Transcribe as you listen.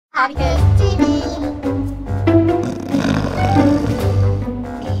HobbyKidsTV.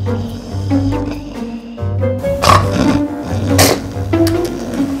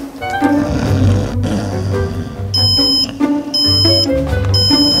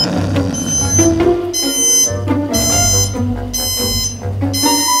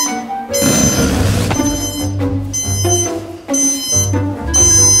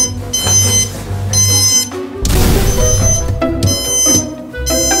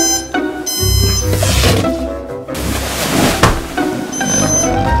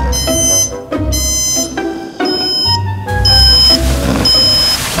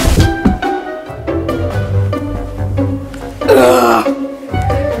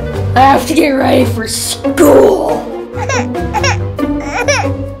 I have to get ready for school.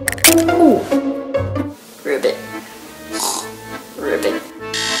 Ooh. Ribbit. Ribbit.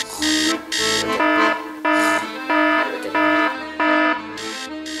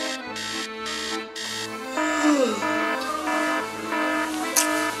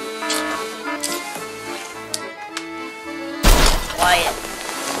 Quiet.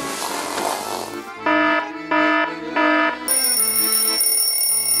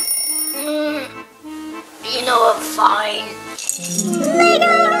 You know I'm fine. Legos!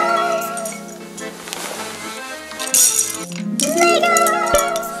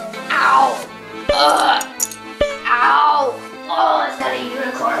 Ow! Ow! Oh, it's got a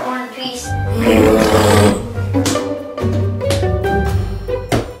unicorn horn piece.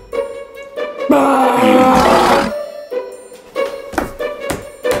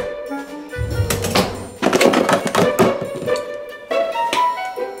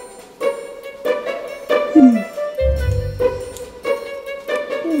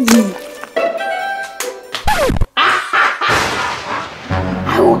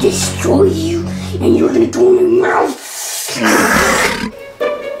 I will destroy you, and you're gonna go in my mouth.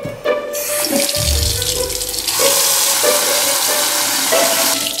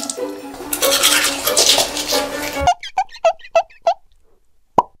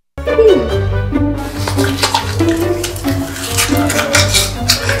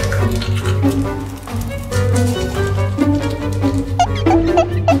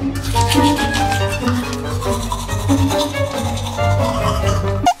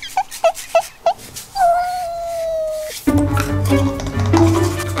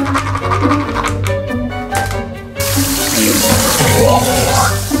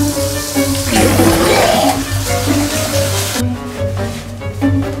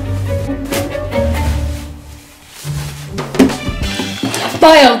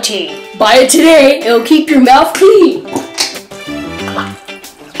 BioTea. Buy it today. It'll keep your mouth clean.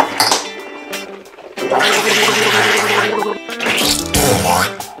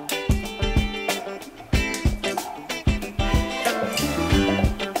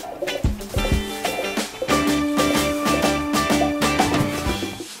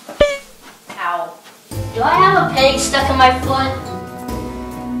 Ow. Do I have a peg stuck in my foot?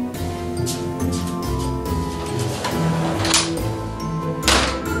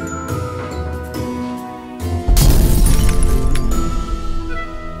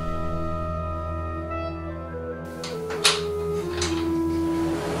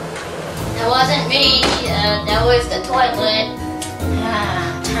 That wasn't me, that was the toilet.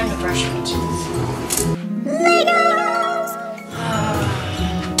 Time to brush my teeth. Legos!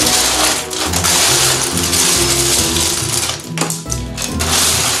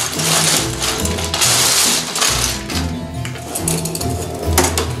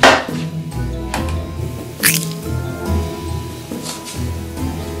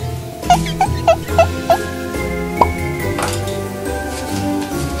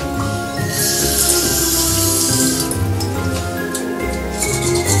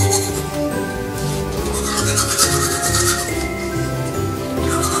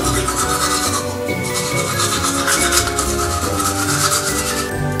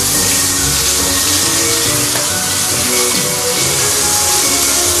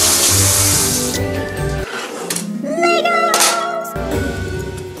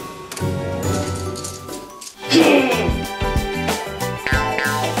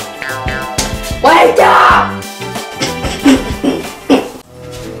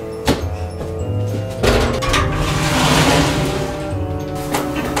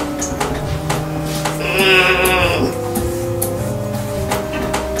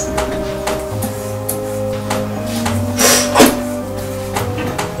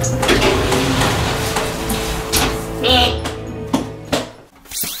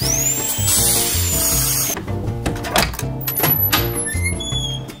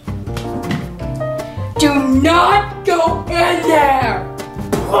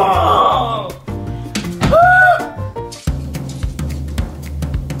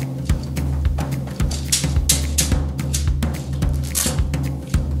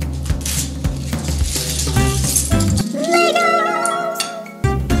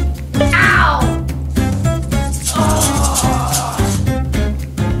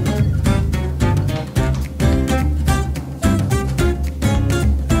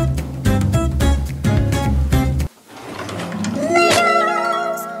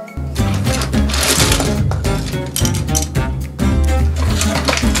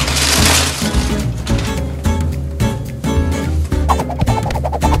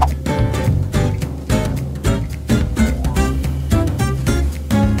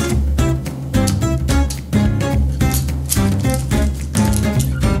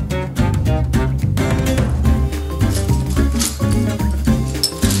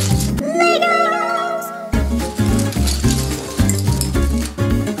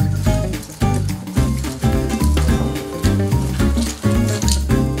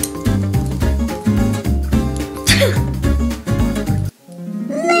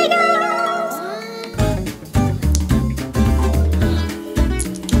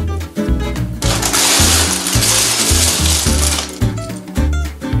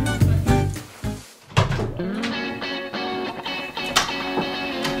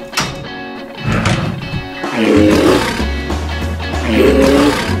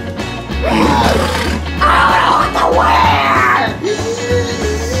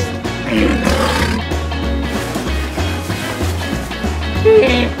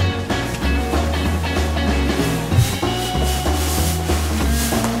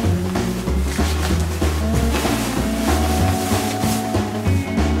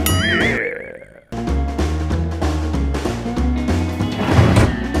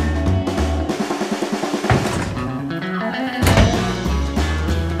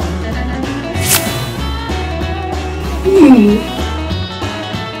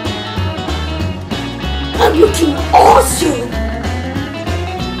 I'm looking awesome!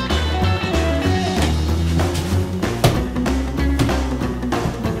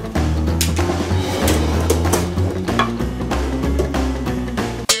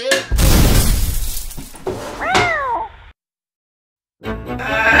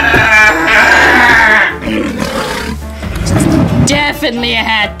 Definitely a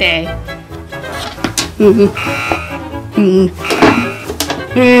hat day.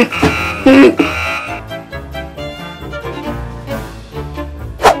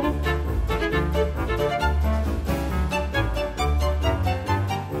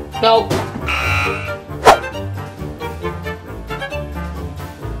 Nope.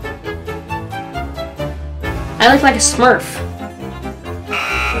 I look like a Smurf.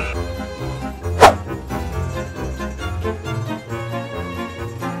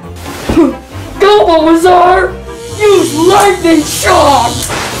 Go, Bulbasaur! Use lightning shock!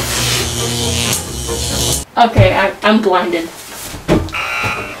 Okay, I'm blinded.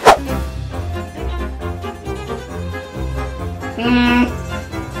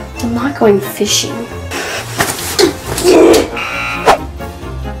 I'm not going fishing.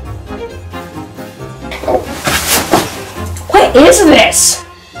 What is this?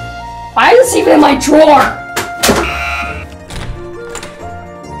 Why is this even in my drawer?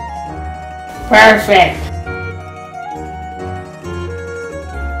 Perfect.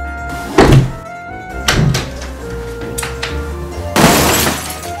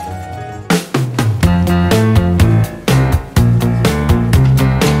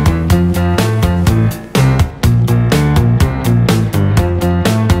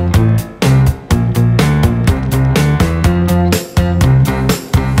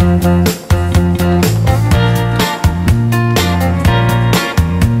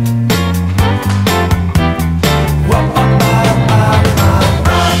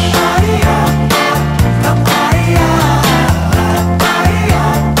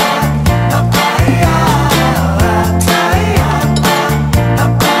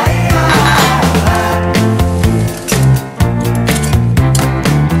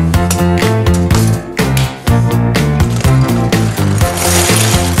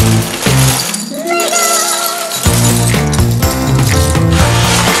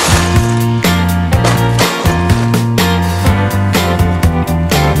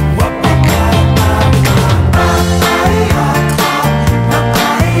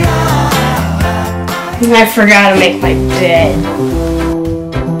 I forgot to make my bed.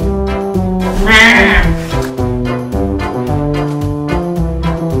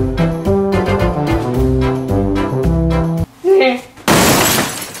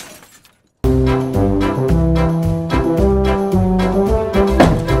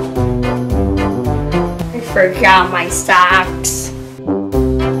 I forgot my socks.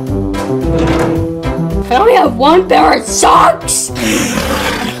 I only have one pair of socks?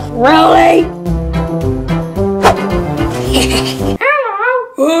 Really? Hello!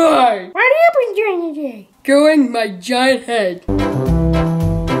 Hi! What happened during the day? Growing my giant head.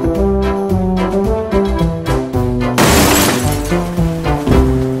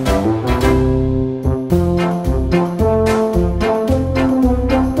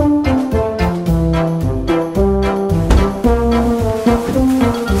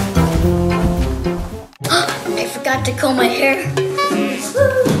 I forgot to comb my hair.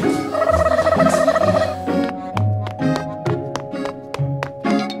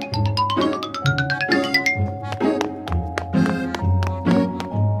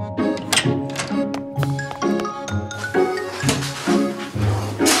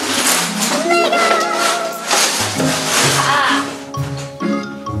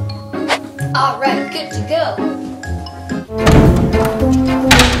 Alright, good to go.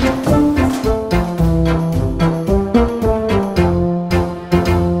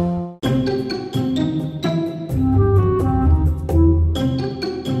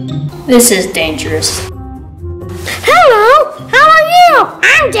 This is dangerous. Hello! How are you?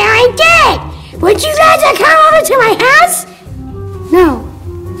 I'm doing good! Would you like to come over to my house? No.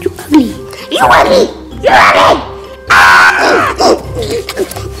 You ugly. You ugly! You're ugly!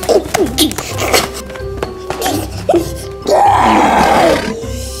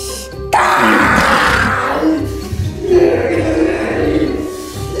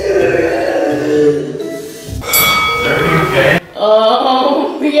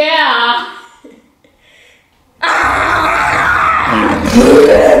 Oh, yeah.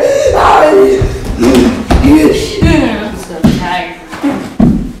 I'm so tired.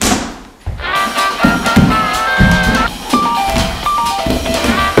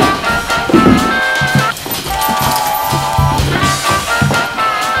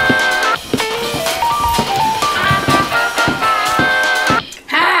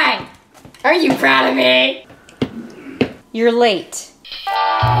 You're late.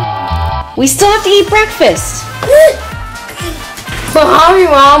 We still have to eat breakfast. But Hobby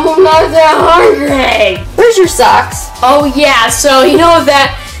Mom, I'm not that hungry. Where's your socks? Oh yeah, so you know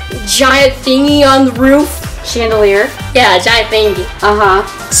that giant thingy on the roof? Chandelier? Yeah, giant thingy. Uh-huh.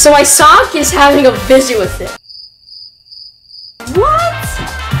 So my sock is having a visit with it. What?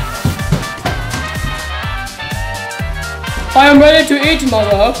 I am ready to eat,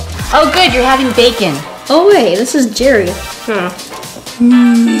 Mother. Oh good, you're having bacon. Oh wait, this is Jerry.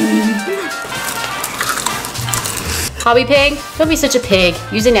 HobbyPig, don't be such a pig.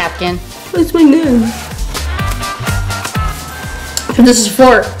 Use a napkin. What's my name? This is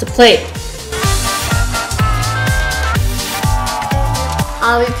fork, the plate.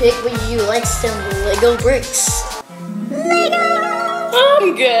 HobbyPig, would you like some Lego bricks?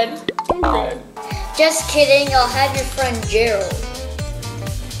 I'm good. I'm good. Just kidding, I'll have your friend Gerald.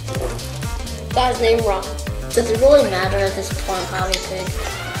 Got his name wrong. Does it really matter at this point, HobbyPig?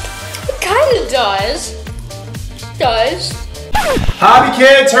 It kinda does.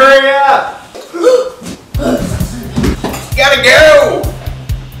 HobbyKids, hurry up! Gotta go!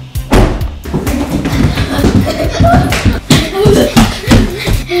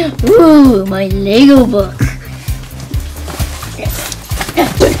 Ooh, my Lego book.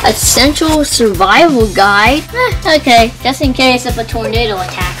 Essential survival guide? Okay, just in case if a tornado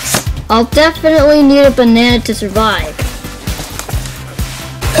attacks. I'll definitely need a banana to survive.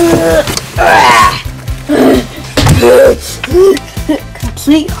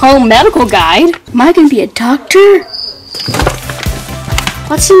 Complete home medical guide? Am I gonna be a doctor?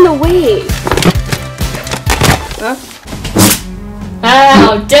 What's in the way? Huh?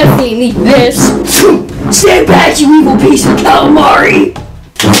 I'll definitely need this. Stand back, you evil piece of calamari!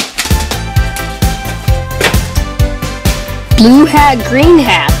 Blue hat, green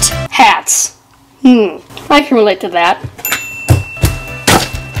hat. Hats. I can relate to that.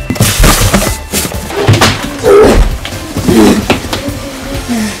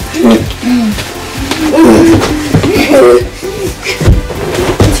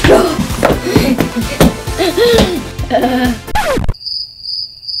 Let's go.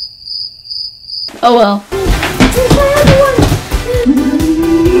 Oh well.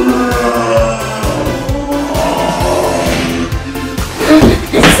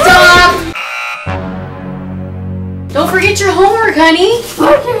 Stop! Don't forget your homework, honey.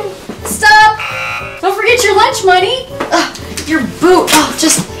 Okay. Stop! Don't forget your lunch money. Ugh, your boot. Oh,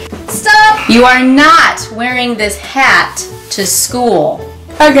 just stop. You are not wearing this hat to school.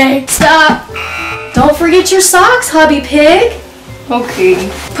 Okay. Stop. Don't forget your socks, HobbyPig. Okay.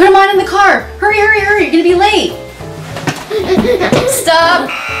 Put them on in the car. Hurry, hurry, hurry. You're going to be late. Stop.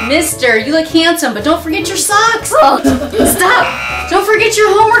 Mister, you look handsome, but don't forget your socks. Stop. Don't forget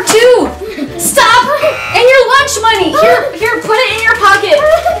your homework, too. Stop. And your lunch money. Here, put it in your pocket.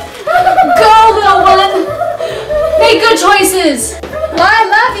 Go, little one. Make good choices. I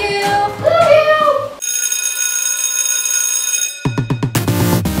love you.